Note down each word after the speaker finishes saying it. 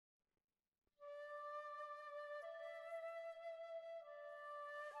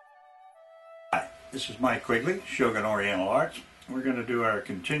This is Mike Quigley, Shogun Oriental Arts. We're going to do our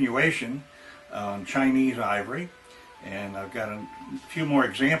continuation on Chinese ivory, and I've got a few more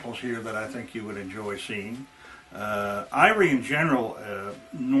examples here that I think you would enjoy seeing. Ivory in general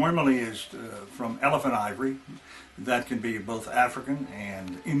normally is from elephant ivory. That can be both African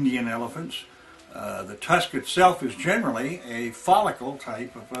and Indian elephants. The tusk itself is generally a follicle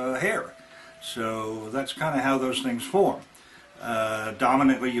type of hair, so that's kind of how those things form.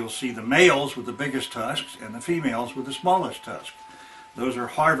 Dominantly you'll see the males with the biggest tusks and the females with the smallest tusks. Those are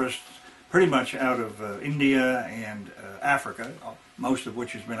harvested pretty much out of India and Africa, most of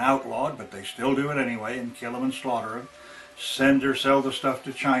which has been outlawed, but they still do it anyway and kill them and slaughter them. Send or sell the stuff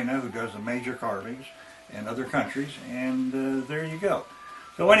to China, who does the major carvings, and other countries, and there you go.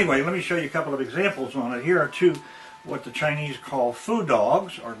 So anyway, let me show you a couple of examples on it. Here are two what the Chinese call fu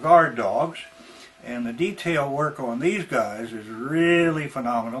dogs, or guard dogs. And the detail work on these guys is really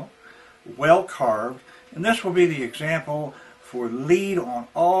phenomenal, well carved. And this will be the example for lead on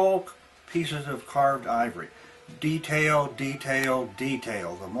all pieces of carved ivory. Detail, detail,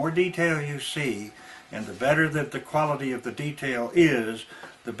 detail. The more detail you see, and the better that the quality of the detail is,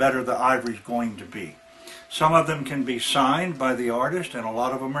 the better the ivory is going to be. Some of them can be signed by the artist, and a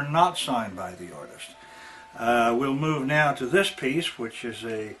lot of them are not signed by the artist. We'll move now to this piece, which is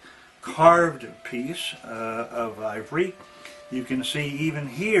a carved piece of ivory. You can see even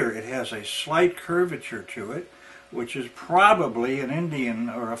here it has a slight curvature to it, which is probably an Indian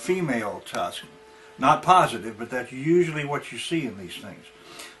or a female tusk. Not positive, but that's usually what you see in these things.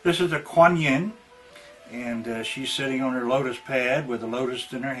 This is a Kuan Yin, and she's sitting on her lotus pad with a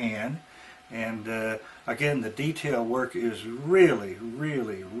lotus in her hand. And again, the detail work is really,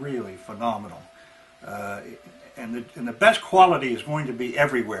 really, really phenomenal. And the best quality is going to be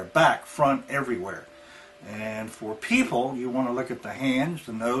everywhere, back, front, everywhere. And for people, you want to look at the hands,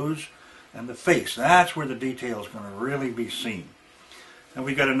 the nose, and the face. That's where the detail is going to really be seen. And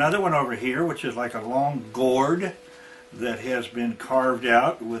we got another one over here, which is like a long gourd that has been carved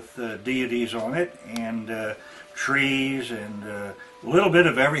out with deities on it, and trees, and a little bit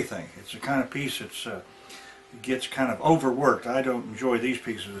of everything. It's the kind of piece that gets kind of overworked. I don't enjoy these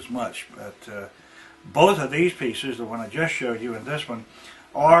pieces as much, but both of these pieces, the one I just showed you and this one,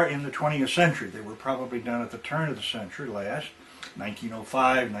 are in the 20th century. They were probably done at the turn of the century last,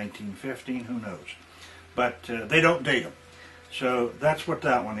 1905, 1915, who knows. But they don't date them. So that's what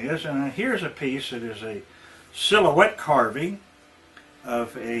that one is. And here's a piece that is a silhouette carving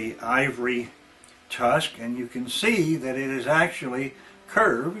of a ivory tusk, and you can see that it is actually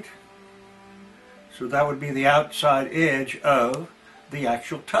curved. So that would be the outside edge of the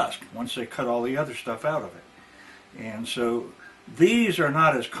actual tusk once they cut all the other stuff out of it. And so these are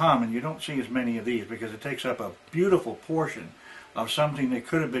not as common. You don't see as many of these because it takes up a beautiful portion of something that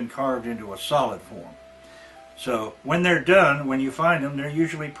could have been carved into a solid form. So when they're done, when you find them, they're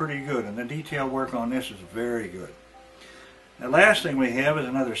usually pretty good, and the detail work on this is very good. The last thing we have is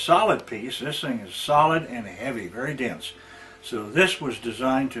another solid piece. This thing is solid and heavy, very dense. So this was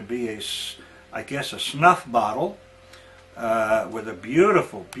designed to be I guess a snuff bottle, with a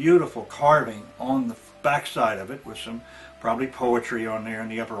beautiful, beautiful carving on the back side of it, with some probably poetry on there in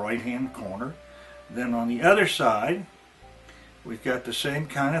the upper right hand corner. Then on the other side we've got the same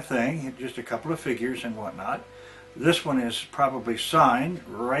kind of thing, just a couple of figures and whatnot. This one is probably signed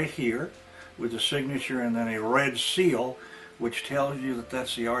right here with a signature and then a red seal, which tells you that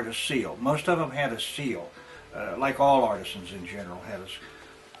that's the artist's seal. Most of them had a seal, like all artisans in general had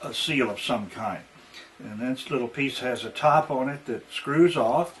a seal of some kind. And this little piece has a top on it that screws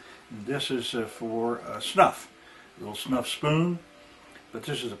off. And this is for snuff, a little snuff spoon. But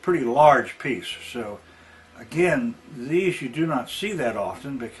this is a pretty large piece. So again, these you do not see that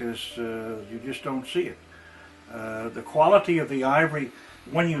often because you just don't see it. The quality of the ivory,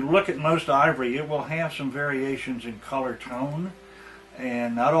 when you look at most ivory, it will have some variations in color tone,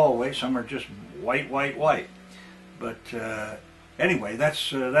 and not always. Some are just white, white, white. But anyway,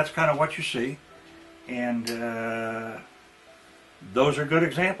 that's kind of what you see. And those are good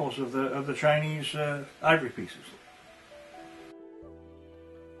examples of the Chinese ivory pieces.